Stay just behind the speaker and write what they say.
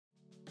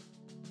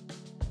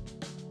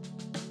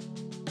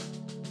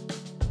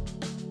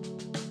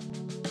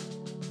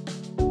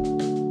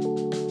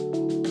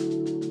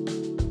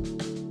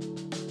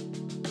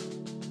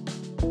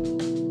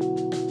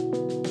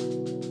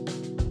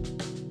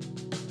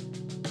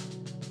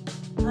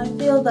I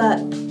feel that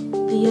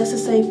the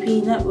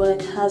SSAP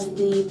network has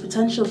the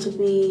potential to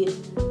be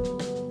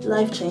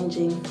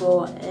life-changing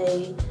for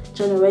a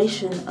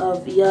generation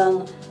of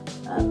young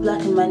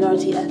Black and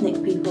minority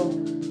ethnic people.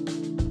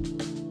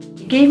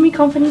 It gave me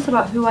confidence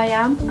about who I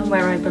am and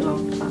where I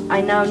belong.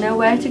 I now know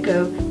where to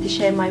go to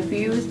share my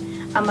views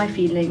and my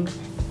feelings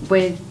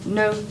with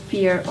no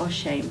fear or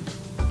shame.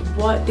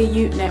 What the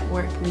Youth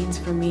Network means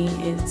for me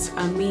is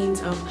a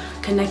means of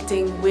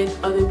connecting with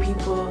other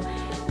people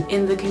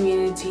in the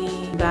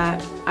community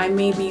that I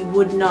maybe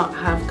would not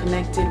have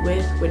connected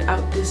with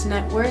without this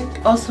network.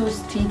 Also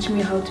teach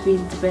me how to be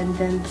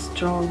independent,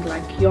 strong,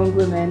 like young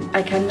women.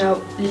 I can now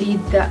lead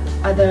the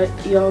other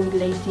young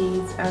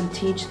ladies and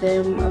teach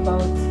them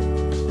about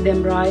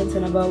them rights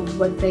and about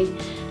what they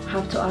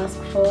have to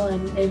ask for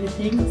and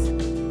everything.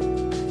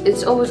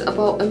 It's always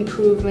about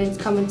improvement,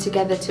 coming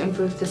together to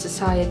improve the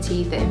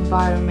society, the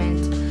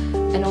environment,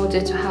 in order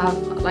to have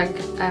like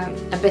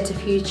a better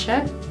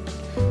future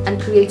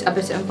and create a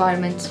better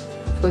environment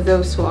for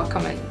those who are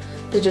coming,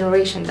 the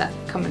generation that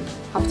coming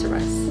after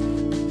us.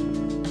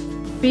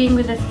 Being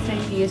with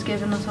SSAP has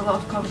given us a lot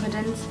of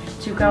confidence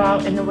to go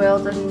out in the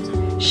world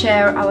and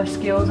share our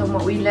skills and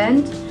what we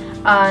learned,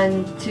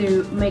 and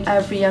to make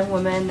every young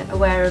woman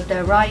aware of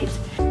their rights.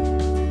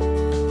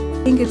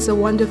 I think it's a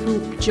wonderful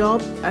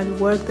job and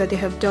work that they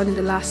have done in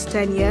the last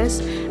 10 years,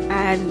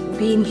 and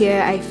being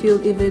here I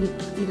feel even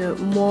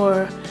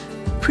more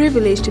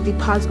privileged to be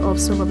part of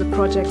some of the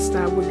projects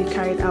that will be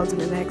carried out in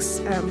the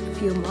next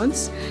few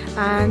months,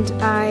 and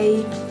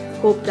I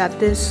hope that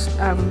this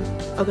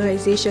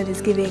organization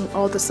is giving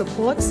all the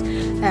support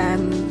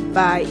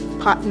by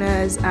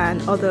partners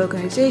and other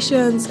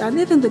organizations and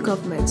even the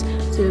government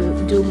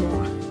to do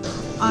more.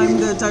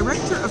 I'm the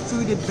Director of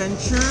Food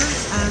Adventure,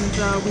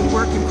 and we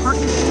work in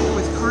partnership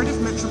with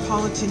Cardiff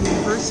Metropolitan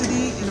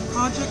University in a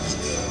project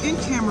in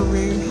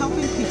Cameroon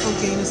helping people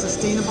gain a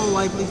sustainable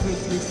livelihood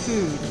through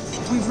food.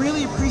 We've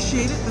really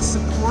appreciated the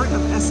support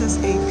of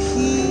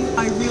SSAP.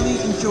 I really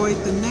enjoyed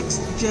the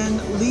Next Gen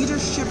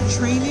Leadership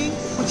Training,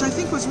 which I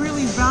think was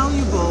really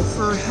valuable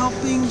for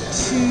helping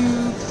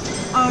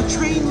to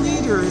train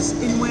leaders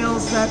in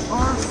Wales that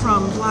are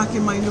from Black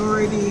and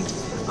minority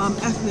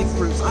ethnic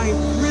groups. I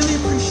really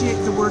appreciate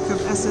the work of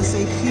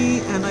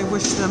SSAP, and I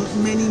wish them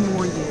many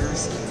more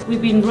years.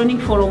 We've been running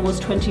for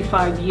almost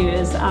 25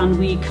 years, and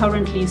we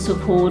currently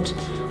support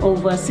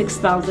over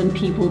 6,000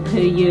 people per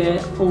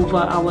year over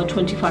our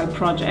 25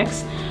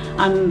 projects.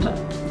 And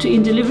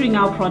in delivering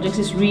our projects,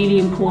 it's really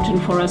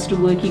important for us to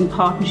work in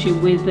partnership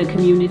with the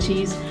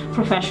communities,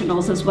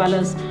 professionals, as well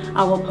as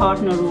our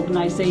partner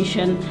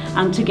organisation,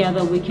 and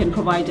together we can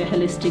provide a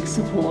holistic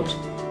support.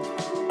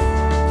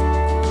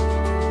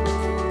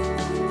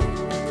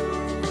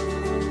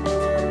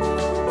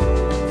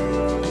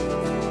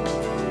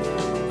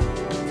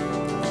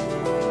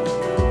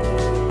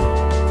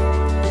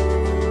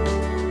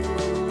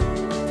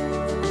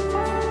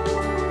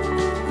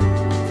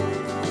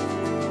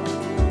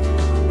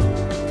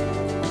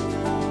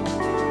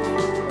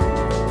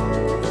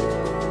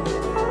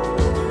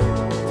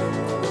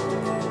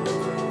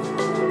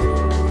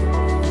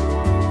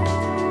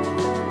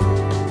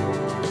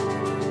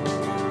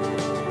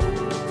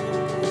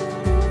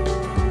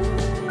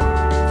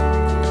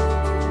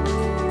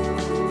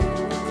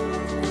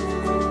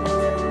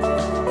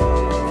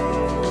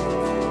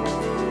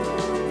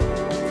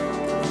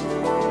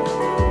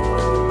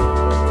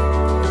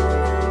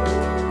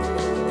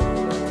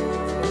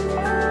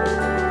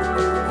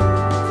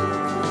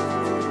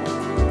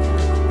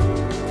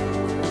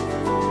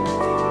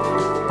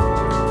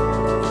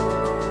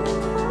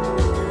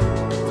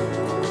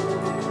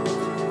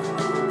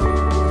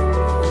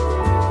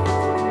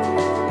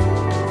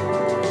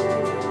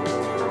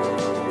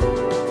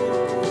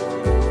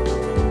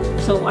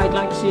 So I'd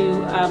like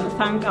to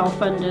thank our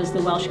funders,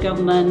 the Welsh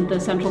Government, the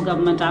central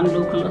government and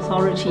local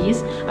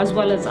authorities, as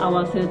well as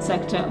our third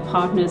sector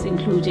partners,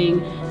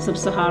 including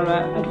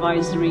Sub-Sahara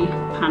Advisory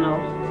Panel.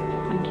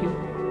 Thank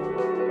you.